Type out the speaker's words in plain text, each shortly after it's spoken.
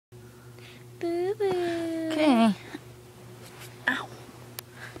Boo-boo. Okay. Ow.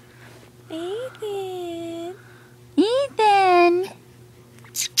 Ethan. Ethan!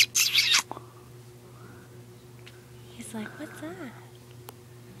 He's like, what's that?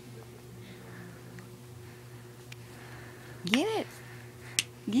 Get it.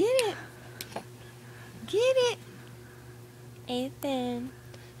 Get it. Get it. Ethan.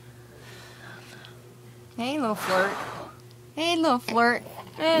 Hey, little flirt. Hey, little flirt.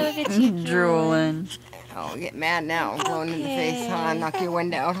 Oh, look at you drooling. Oh, get mad now. Blowing in the face, huh? Knock your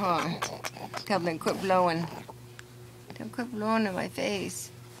wind out, huh? Tell them quit blowing. Tell them quit blowing in my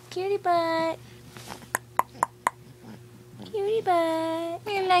face. Cutie butt. Cutie butt.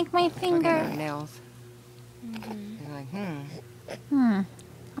 You like my Look finger? at Her nails. Mm-hmm. You're like, I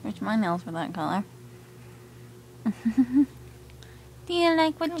wish my nails were that color. Do you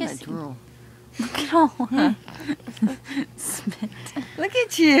like what you see? drool. Look at all spit. Look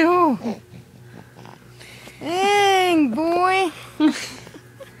at you. Dang, boy.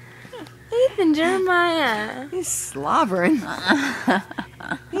 Ethan Jeremiah. You're slobbering.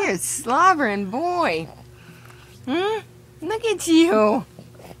 You're a slobbering boy. Look at you.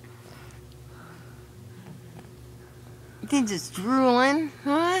 You're just drooling,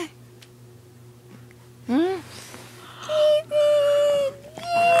 huh? Ethan.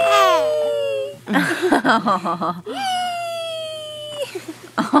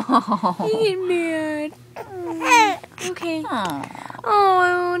 You get mad. Okay.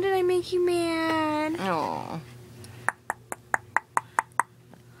 Oh, did I make you mad? Oh.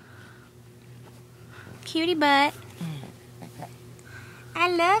 Cutie butt. I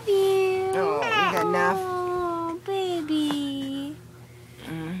love you. Oh, you got enough? Oh, baby.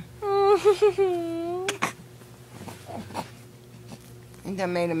 That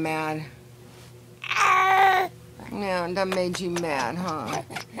made him mad. Yeah, that made you mad, huh?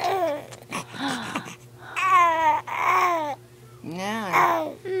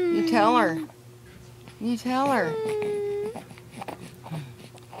 Yeah. You tell her. You tell her.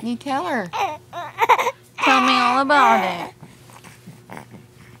 You tell her. Tell me all about it.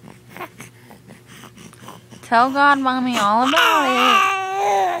 Tell God, Mommy, all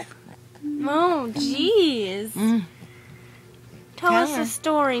about it. Oh, jeez. Tell us a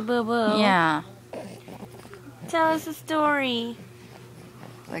story, boo-boo. Yeah. Tell us a story.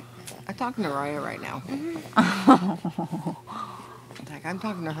 Like, I'm talking to Raya right now. Like, I'm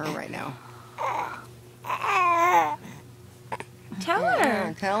talking to her right now. Tell Yeah,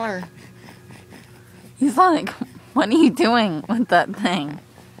 her. tell her. He's like, what are you doing with that thing?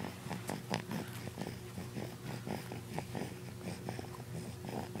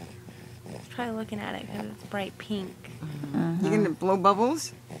 He's probably looking at it because it's bright pink. You gonna blow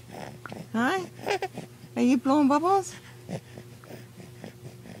bubbles? Huh? Are you blowing bubbles?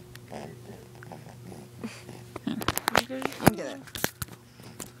 Look at it.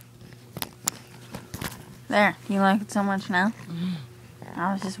 There, you like it so much now?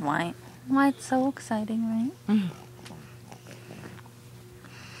 I was just white. White's so exciting, right?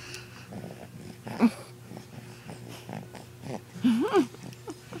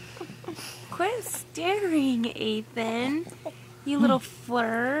 Quit staring, Ethan. You little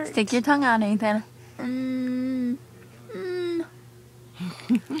flirt. Stick your tongue out, Ethan.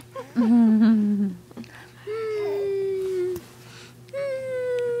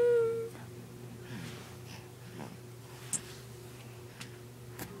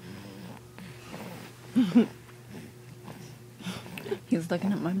 He's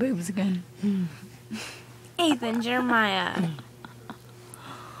looking at my boobs again. Ethan Jeremiah.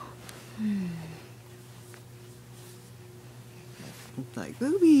 It's like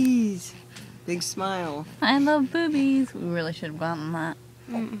boobies. Big smile. I love boobies. We really should have gotten that.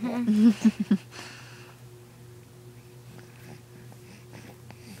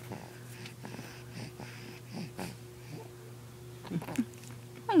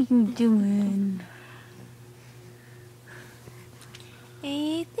 What are you doing?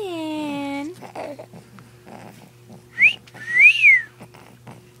 Ethan.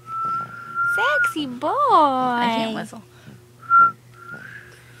 Sexy boy. I can't whistle.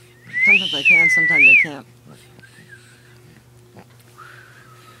 Sometimes I can, sometimes I can't.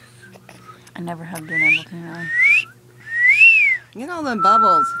 I never have been able to know. Look at all the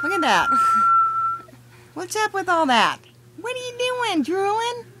bubbles. Look at that. What's up with all that? What are you doing?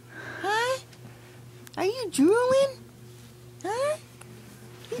 Drooling? Huh? Are you drooling? Huh?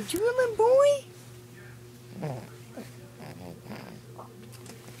 You drooling, boy?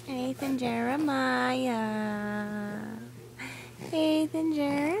 Ethan Jeremiah. Ethan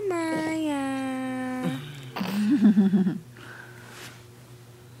Jeremiah.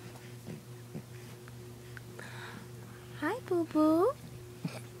 Boo Boo.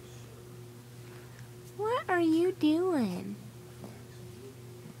 What are you doing?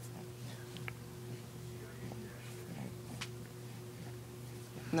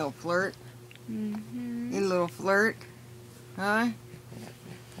 No flirt? Mm-hmm. You little flirt? Huh?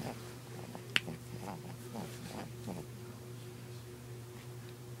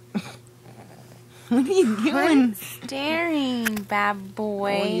 What are you doing? Staring, bad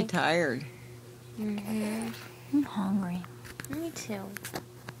boy. Oh, you tired. Mm-hmm. I'm hungry. Me too.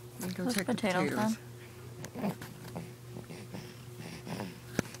 Go Those check potatoes, the Mom. potatoes.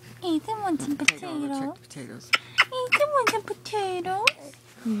 Ethan wants some Okay, go potatoes. check the potatoes. Ethan wants some potatoes.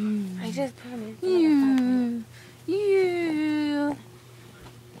 I just put them in. Yeah.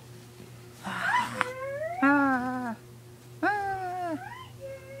 Ah. Ah.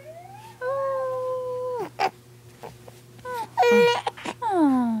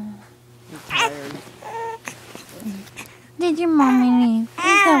 Oh. You're tired. Did your mommy leave? Is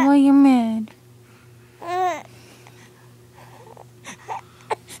that why you're mad?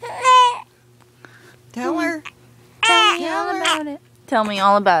 Tell her. Tell me all about it. Tell me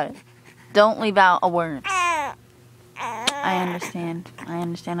all about it. Don't leave out a word. I understand.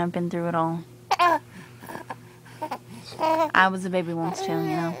 I've been through it all. I was a baby once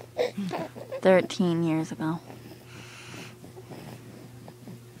too, 13 years ago.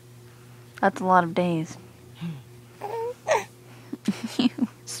 That's a lot of days. You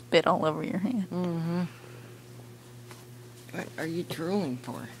spit all over your hand. Mm-hmm. What are you drooling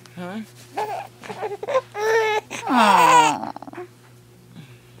for? Huh? Aww.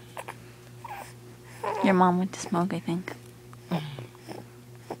 Your mom went to smoke, I think.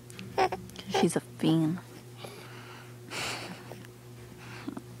 She's a fiend.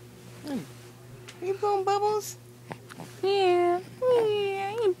 Are you blowing bubbles? Yeah,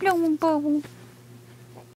 you blowing bubbles.